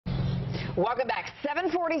Welcome back.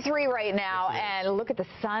 7:43 right now, and look at the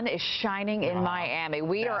sun is shining in Miami.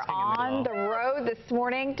 We are on the road this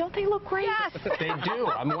morning. Don't they look great? Yes. They do.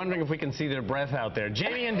 I'm wondering if we can see their breath out there.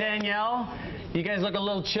 Jayme and Danielle, you guys look a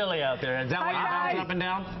little chilly out there. Is that why you're bouncing up and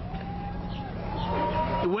down?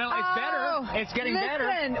 Well, it's better. It's getting better.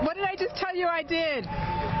 Listen, what did I just tell you I did?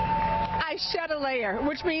 I shed a layer,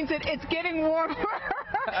 which means that it's getting warmer.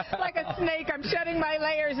 Like a snake, I'm shedding my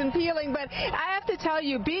layers and peeling, but I have to tell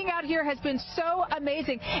you, being out here has been so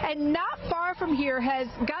amazing, and not far from here has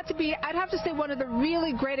got to be, I'd have to say, one of the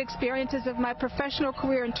really great experiences of my professional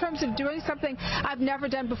career in terms of doing something I've never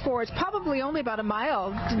done before. It's probably only about a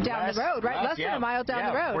mile down the road, right? Less than a mile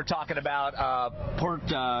down the road. We're talking about Port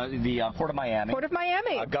of Miami. Port of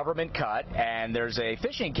Miami. A government cut, and there's a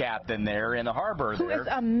fishing captain there in the harbor Who is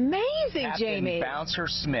amazing, Jayme. Bouncer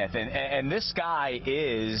Smith, and this guy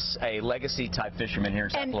is a legacy type fisherman here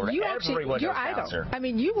in South Florida. You actually, your idol. Bouncer. I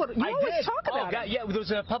mean, you always talk about it. Yeah,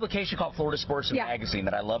 there's a publication called Florida Sports Magazine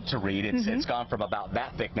that I love to read. It's gone from about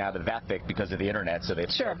that thick now to that thick because of the internet, so they've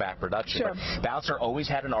scaled back production. But Bouncer always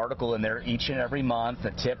had an article in there each and every month,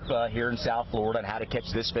 a tip here in South Florida on how to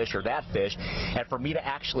catch this fish or that fish. And for me to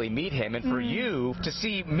actually meet him, and for you to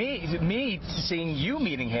see me seeing you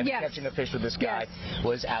meeting him, catching a fish with this guy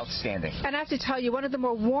was outstanding. And I have to tell you, one of the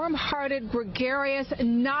more warm-hearted, gregarious,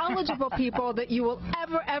 knowledgeable people that you will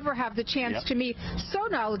ever have the chance to meet. So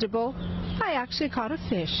knowledgeable, I actually caught a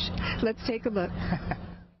fish. Let's take a look.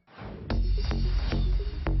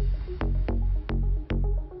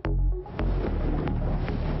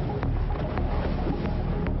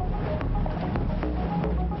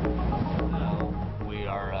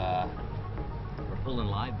 We're pulling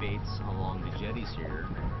live baits along the jetties here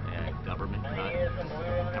at Government Cut,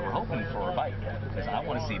 and we're hoping for a bite because I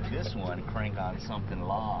want to see this one crank on something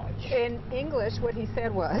large. In English, what he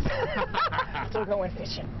said was, we're going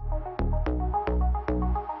fishing.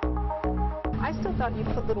 I still thought you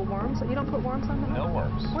put little worms. You don't put worms on them? No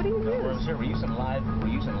worms. What do you use? No worms here. We're using live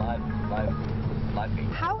bait.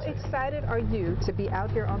 How excited are you to be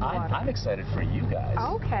out here on the water? I'm excited for you guys.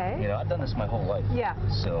 Okay. You know, I've done this my whole life. Yeah.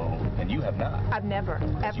 So, and you have not. I've never,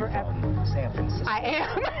 ever. San Francisco. I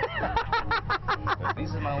am. Well,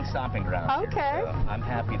 these are my own stomping grounds. Okay. Here, so I'm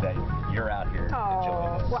happy that you're out here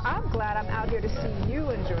enjoying this. Well, I'm glad I'm out here to see you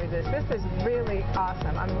enjoy this. This is really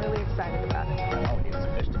awesome. I'm really excited about it. I want to get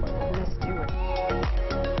some fish to my boat. Let's do it.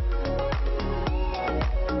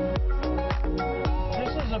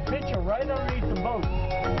 This is a picture right underneath the boat.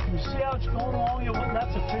 You see how it's going along?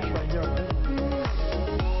 That's a fish right there.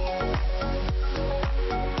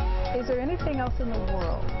 Is there anything else in the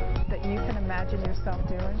world that you can imagine yourself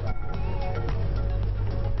doing?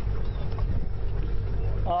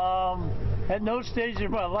 At no stage in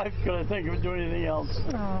my life could I think of doing anything else.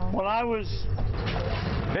 When I was...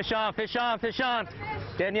 Fish on, fish on, fish on.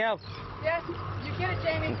 Danielle. Yes, you get it,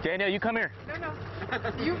 Jayme. Danielle, you come here. No.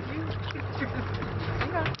 You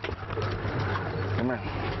go. Come here.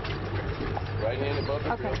 Right hand above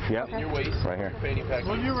your Yep. your waist. Right here. Fanny pack.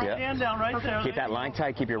 Put your right hand down right there. Keep that line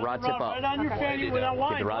tight. Keep your rod tip up. Right on your fanny with that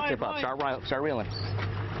line. Keep the rod tip up. Start reeling.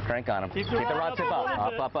 Crank on him. Keep the rod tip up.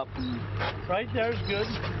 Up. Right there's good.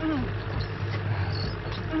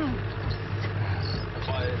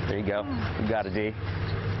 There you go. You got it, D.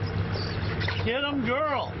 Get him,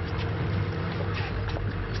 girl.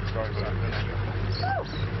 Sorry about that.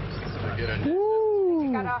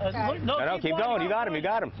 Woo. No, keep going. You got him.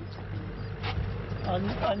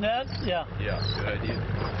 Annette? Yeah. Yeah, good idea.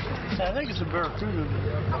 I think it's a barracuda.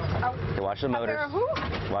 Okay, watch the motors.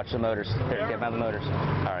 Watch the motors. There, get by the motors.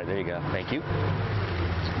 All right, there you go. Thank you.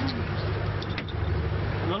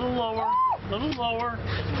 Little lower.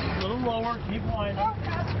 Keep winding.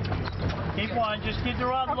 Keep winding. Just keep the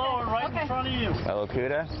rod lower right in front of you. Hello,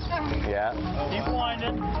 Cuda. Yeah. Keep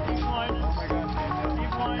winding. Keep winding.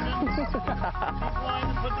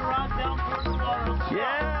 Put the rod down towards the water. Yeah.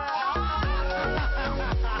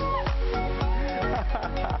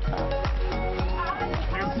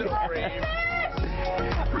 You're so brave.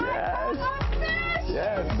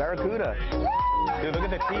 Yes, barracuda. Dude, look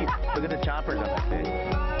at the teeth. Look at the chompers on that thing.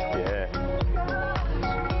 Yeah.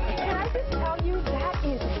 Can I just tell you, that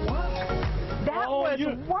is work. That was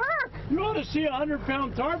work. You ought to see a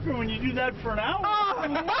 100-pound tarpon when you do that for an hour.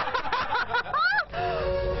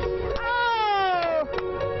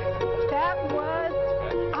 That was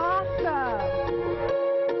awesome.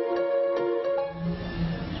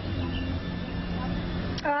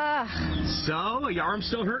 So, are your arm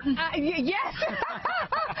still hurting? Yes.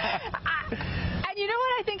 And you know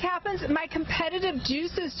what I think happens? My competitive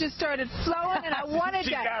juices just started flowing, and I wanted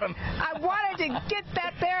to get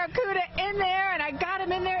that barracuda in there, and I got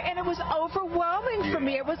him in there, and it was was overwhelming for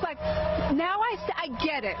me. It was like, now I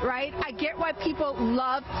get it, right? I get why people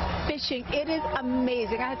love fishing. It is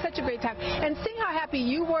amazing. I had such a great time. And seeing how happy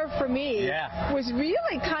you were for me was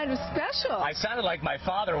really kind of special. I sounded like my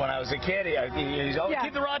father when I was a kid. He's always,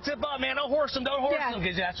 keep the rod tip up, man. Don't horse them. Don't horse them.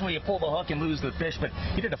 Because that's when you pull the hook and lose the fish. But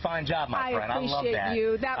you did a fine job, my friend. I love that. I appreciate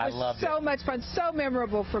you. That was so much fun. So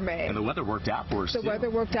memorable for me. And the weather worked out for us, The weather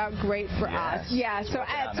worked out great for us. Yeah, so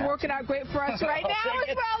it's working out great for us right now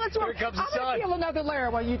as well. Let's work. Here comes the sun. I'm going to peel another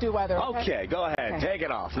layer while you do weather. Okay, go ahead. Take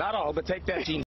it off. Not all, but take that jean